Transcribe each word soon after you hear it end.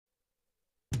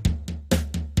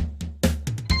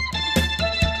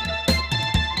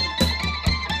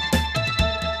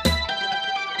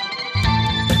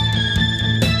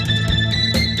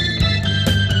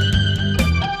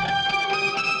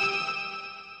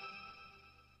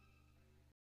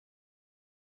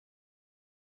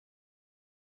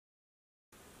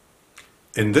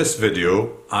In this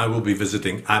video, I will be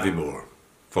visiting Aviemore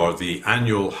for the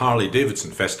annual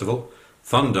Harley-Davidson festival,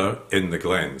 Thunder in the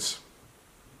Glens.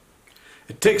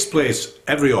 It takes place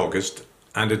every August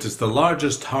and it is the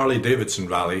largest Harley-Davidson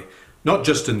rally not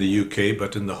just in the UK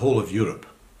but in the whole of Europe.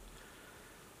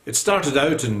 It started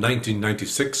out in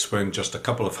 1996 when just a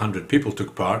couple of hundred people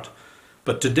took part,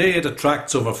 but today it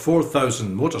attracts over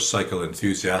 4,000 motorcycle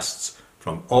enthusiasts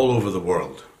from all over the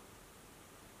world.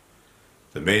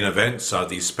 The main events are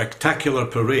the spectacular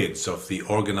parades of the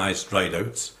organised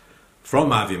ride-outs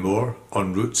from Aviemore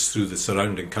en routes through the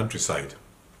surrounding countryside.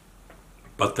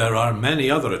 But there are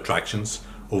many other attractions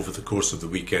over the course of the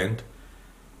weekend,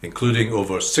 including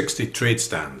over 60 trade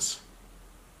stands.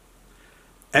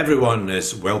 Everyone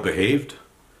is well behaved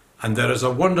and there is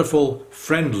a wonderful,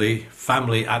 friendly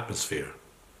family atmosphere.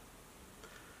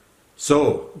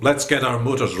 So let's get our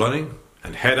motors running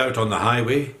and head out on the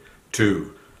highway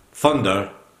to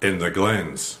Thunder in the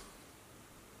Glens.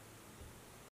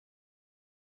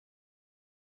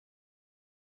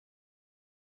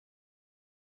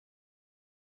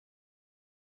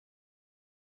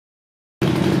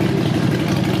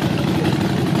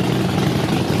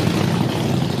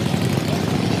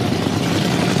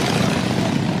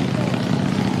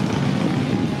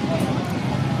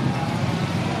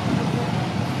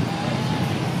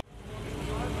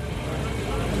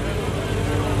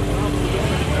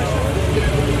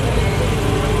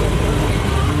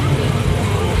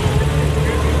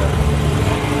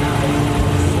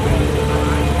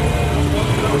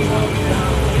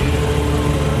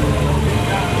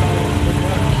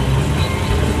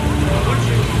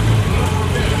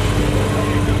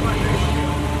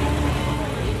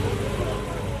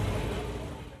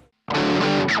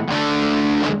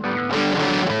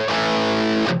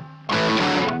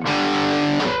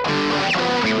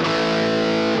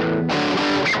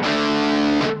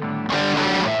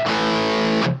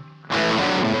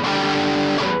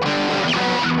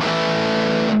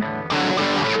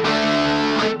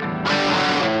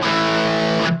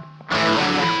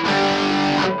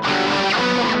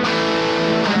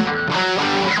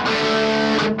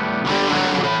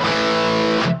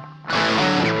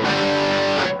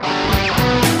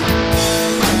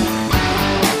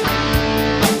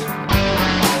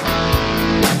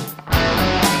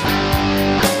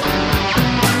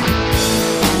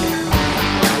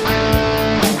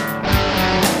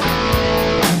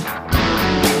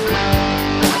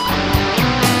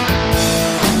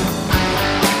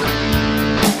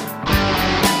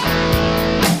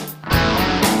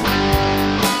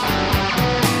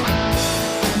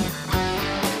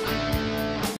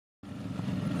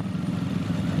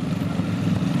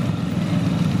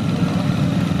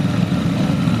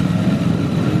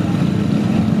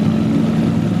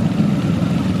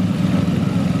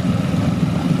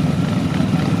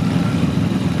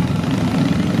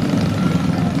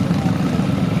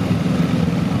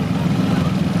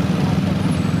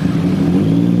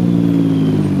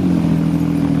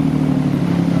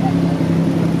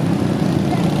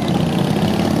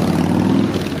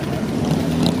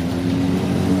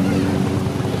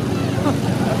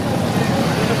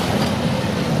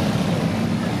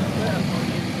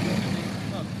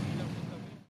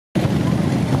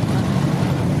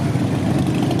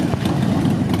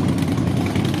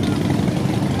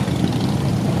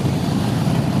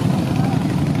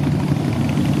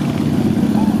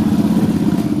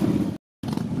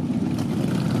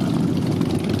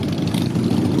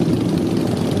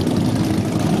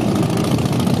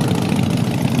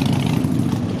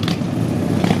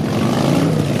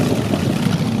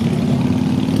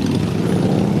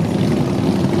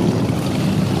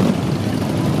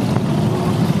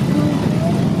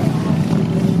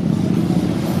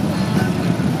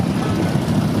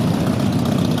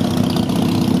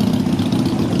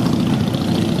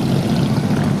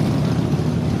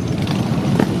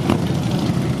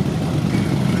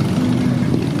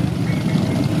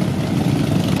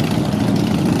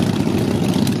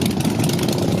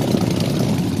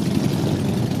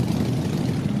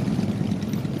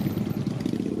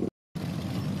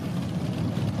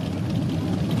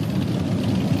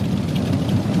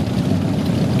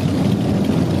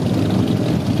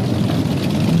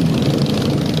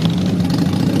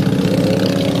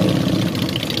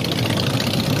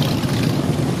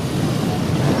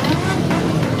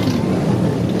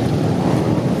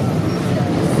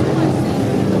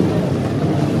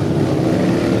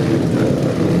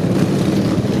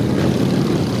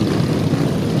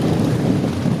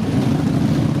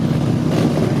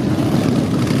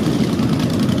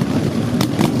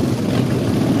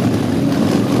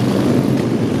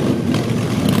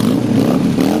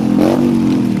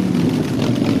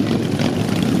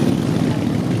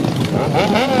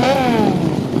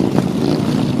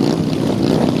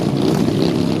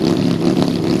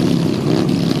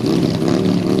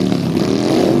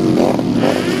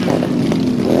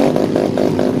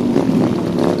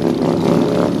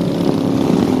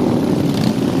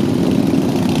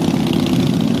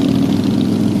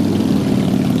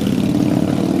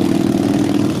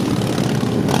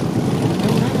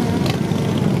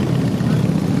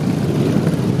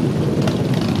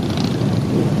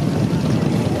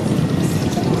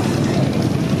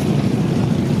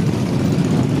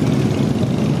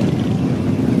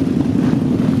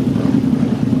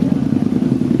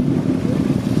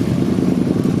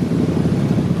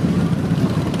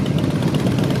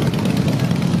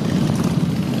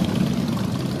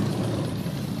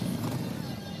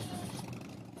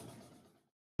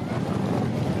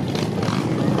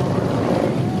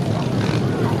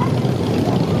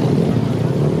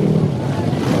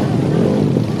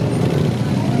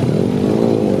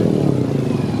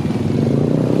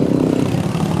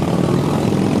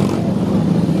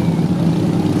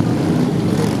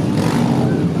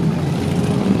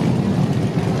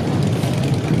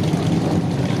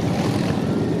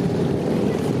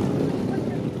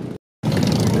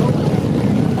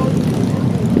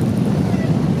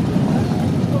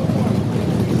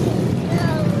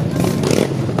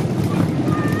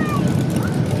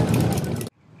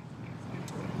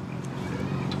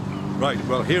 Right,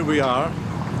 well here we are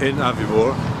in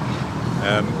Aviemore.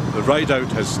 The ride out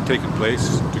has taken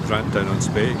place to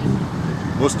Grant-Down-on-Spey.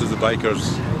 Most of the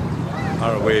bikers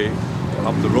are away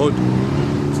up the road.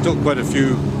 Still quite a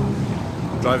few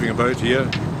driving about here,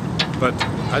 but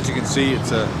as you can see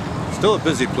it's still a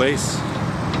busy place.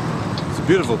 It's a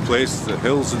beautiful place, the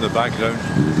hills in the background,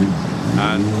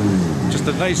 and just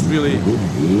a nice, really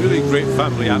great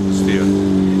family atmosphere.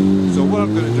 So what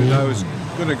I'm going to do now is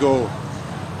I'm going to go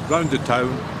round the town,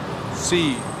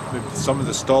 see maybe some of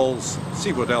the stalls,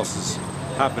 see what else is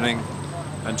happening,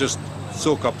 and just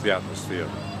soak up the atmosphere.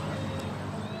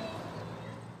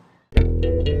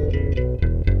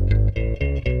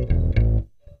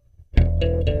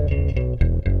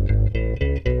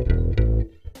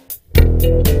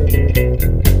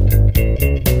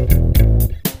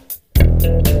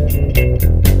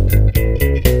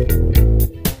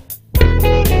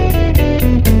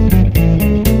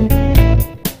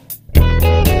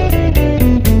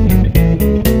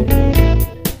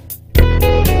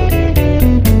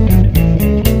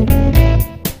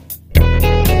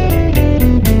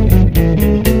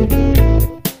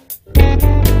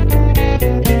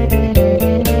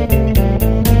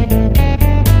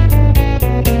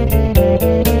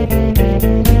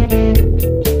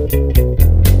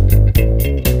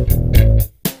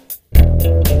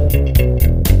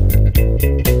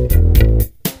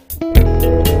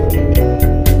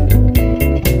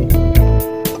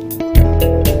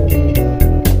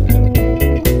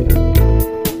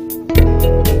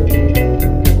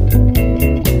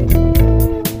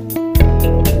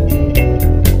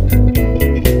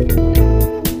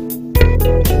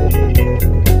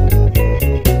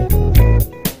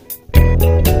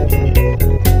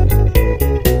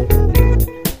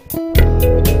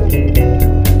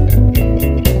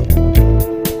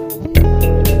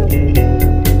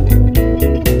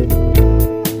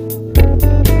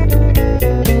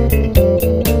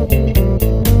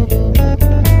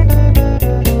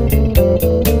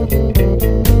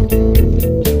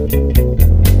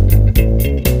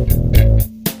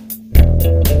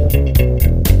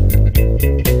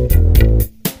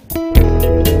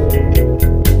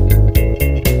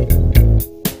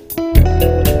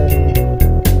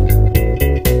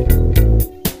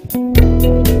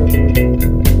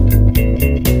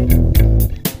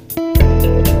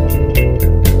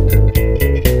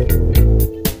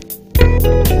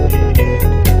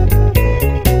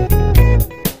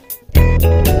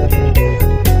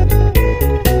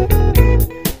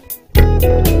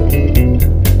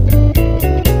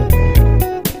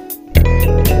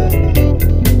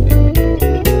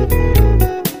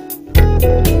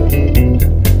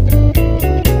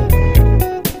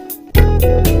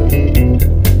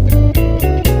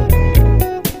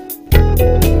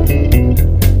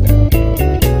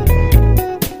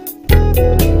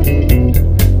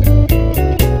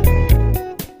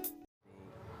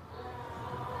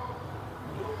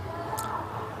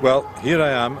 Well, here I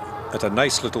am at a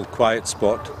nice little quiet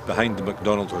spot behind the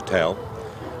McDonald Hotel.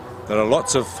 There are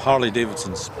lots of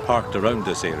Harley-Davidsons parked around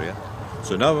this area.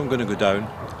 So now I'm going to go down,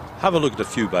 have a look at a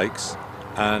few bikes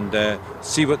and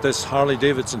see what this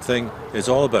Harley-Davidson thing is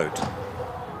all about.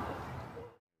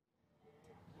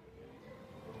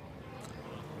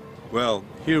 Well,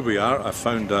 here we are. I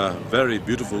found a very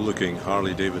beautiful looking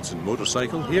Harley-Davidson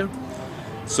motorcycle here.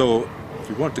 So if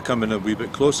you want to come in a wee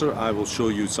bit closer, I will show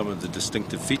you some of the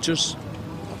distinctive features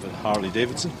of a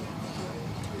Harley-Davidson.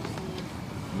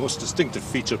 The most distinctive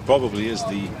feature probably is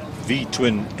the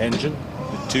V-twin engine,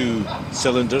 the two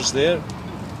cylinders there,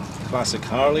 classic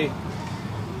Harley,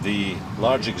 the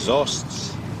large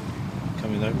exhausts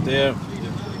coming out there,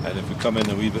 and if we come in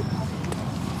a wee bit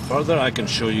further I can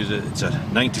show you that it's a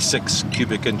 96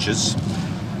 cubic inches.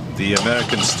 The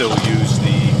Americans still use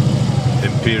the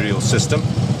Imperial system.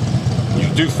 You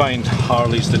do find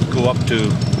Harleys that go up to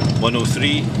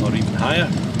 103 or even higher.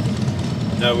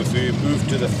 Now if we move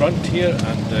to the front here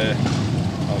and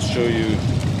I'll show you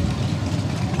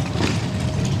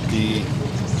the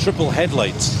triple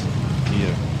headlights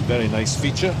here, very nice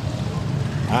feature,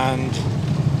 and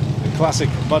the classic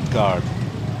mudguard,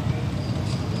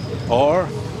 or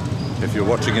if you're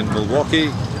watching in Milwaukee,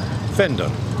 fender.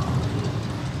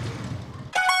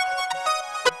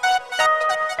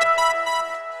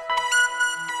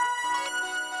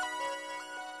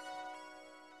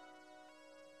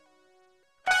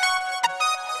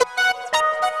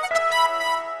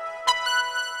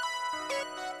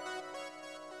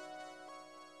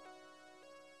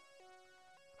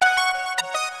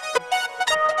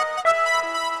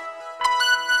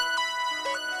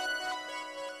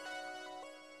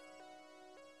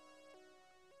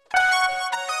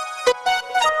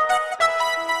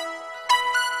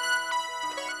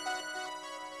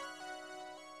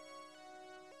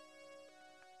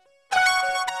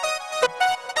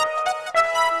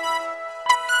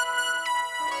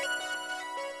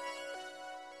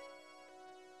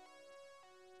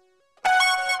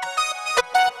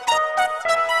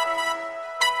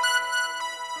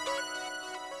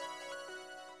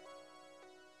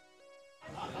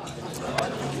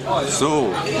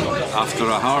 So, after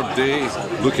a hard day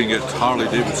looking at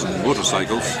Harley-Davidson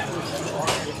motorcycles,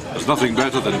 there's nothing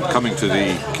better than coming to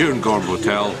the Cairngorm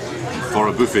Hotel for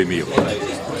a buffet meal.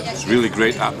 It's really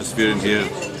great atmosphere in here.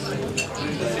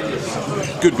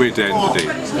 Good way to end the day.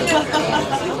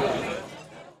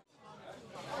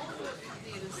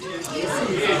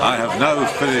 I have now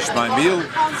finished my meal.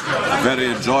 A very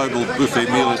enjoyable buffet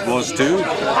meal it was too.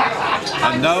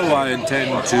 And now I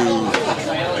intend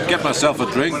to get myself a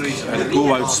drink and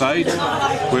go outside,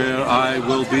 where I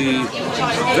will be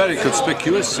very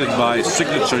conspicuous in my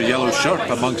signature yellow shirt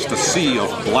amongst a sea of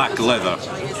black leather.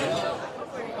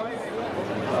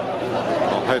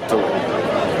 I'll head to it.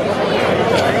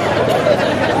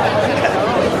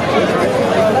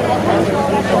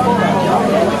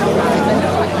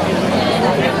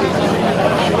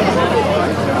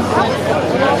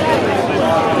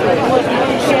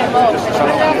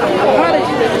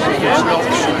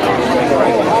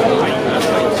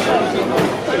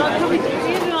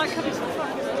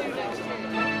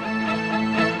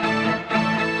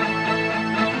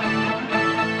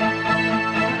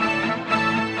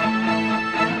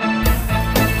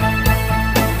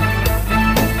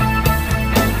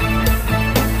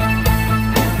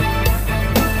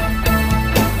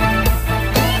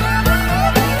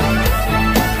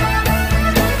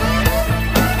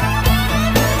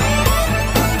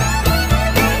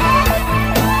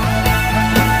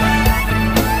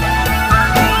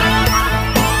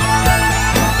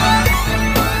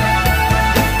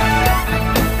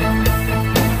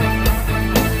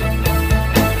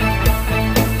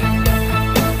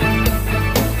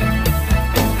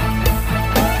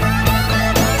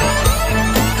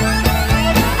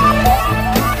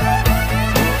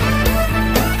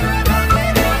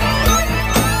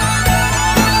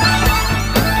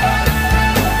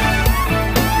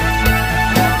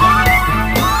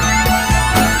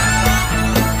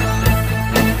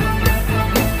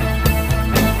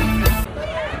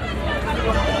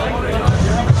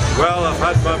 Well, I've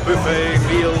had my buffet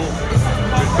meal,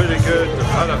 it's pretty good.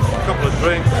 I've had a couple of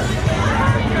drinks,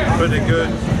 pretty good.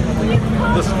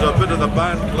 Listened to a bit of the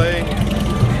band playing,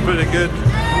 pretty good.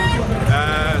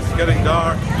 It's getting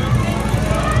dark.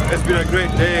 It's been a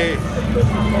great day,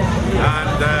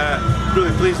 and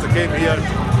really pleased I came here,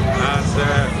 and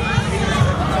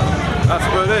that's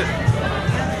about it.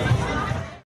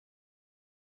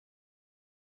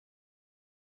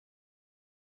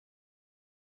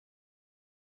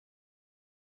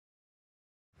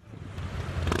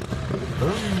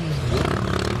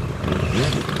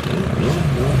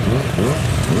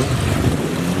 Yeah.